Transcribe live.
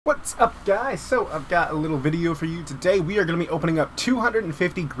What's up, guys? So I've got a little video for you today. We are going to be opening up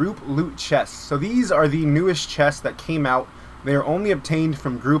 250 group loot chests. So these are the newest chests that came out. They are only obtained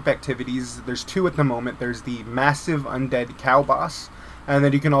from group activities. There's two at the moment. There's the massive undead cow boss, and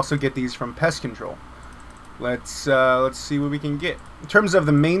then you can also get these from pest control. Let's see what we can get. In terms of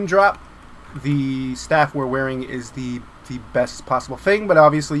the main drop, the staff we're wearing is the best possible thing, but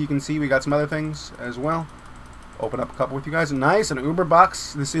obviously you can see we got some other things as well. Open up a couple with you guys. Nice, an Uber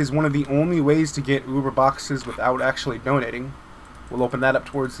box. This is one of the only ways to get Uber boxes without actually donating. We'll open that up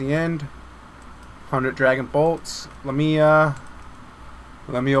towards the end. 100 dragon bolts. Let me open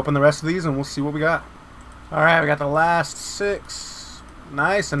the rest of these and we'll see what we got. Alright, we got the last 6.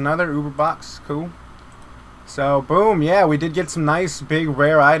 Nice, another Uber box. Cool. So, boom, yeah, we did get some nice, big,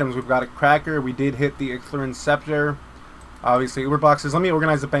 rare items. We've got a cracker. We did hit the Ixalan Scepter. Obviously, Uber boxes. Let me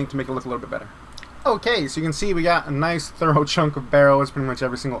organize the bank to make it look a little bit better. Okay, so you can see we got a nice thorough chunk of barrels, pretty much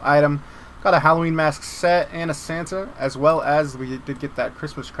every single item. Got a Halloween mask set and a Santa, as well as we did get that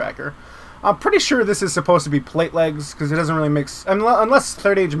Christmas cracker. I'm pretty sure this is supposed to be plate legs, because it doesn't really mix, unless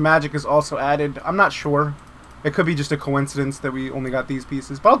Third Age magic is also added. I'm not sure. It could be just a coincidence that we only got these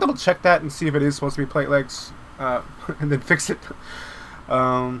pieces, but I'll double check that and see if it is supposed to be plate legs, and then fix it.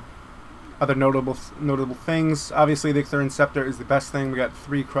 Other notable things. Obviously, the Ixalan Scepter is the best thing. We got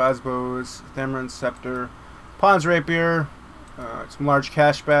 3 crossbows, Thamren Scepter, Pawn's Rapier, some large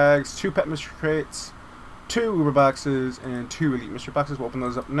cash bags, 2 pet mystery crates, 2 Uber boxes, and 2 elite mystery boxes. We'll open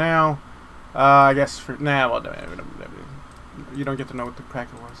those up now. I guess for now, you don't get to know what the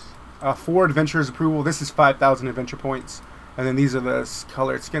cracker was. 4 adventurers approval. This is 5,000 adventure points, and then these are the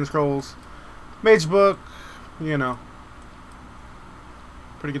colored skin scrolls. Mage book, you know,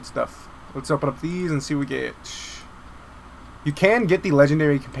 pretty good stuff. Let's open up these and see what we get. You can get the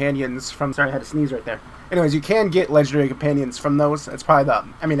legendary companions from... Sorry, I had to sneeze right there. Anyways, you can get legendary companions from those. It's probably the...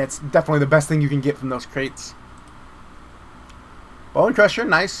 I mean, it's definitely the best thing you can get from those crates. Bone Crusher,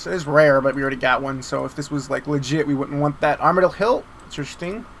 nice. It is rare, but we already got one. So if this was, like, legit, we wouldn't want that. Armadillo Hilt,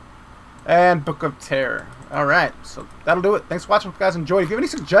 interesting. And Book of Terror. Alright, so that'll do it. Thanks for watching. Hope you guys enjoyed. If you have any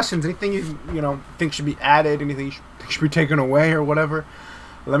suggestions, anything you know, think should be added, anything you think should be taken away or whatever,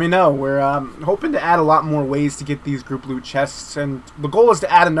 let me know. We're hoping to add a lot more ways to get these group loot chests, and the goal is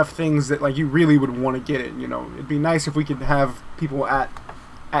to add enough things that like you really would want to get it. You know, it'd be nice if we could have people at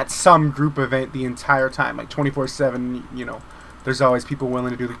some group event the entire time, like 24/7. You know, there's always people willing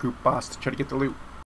to do the group boss to try to get the loot.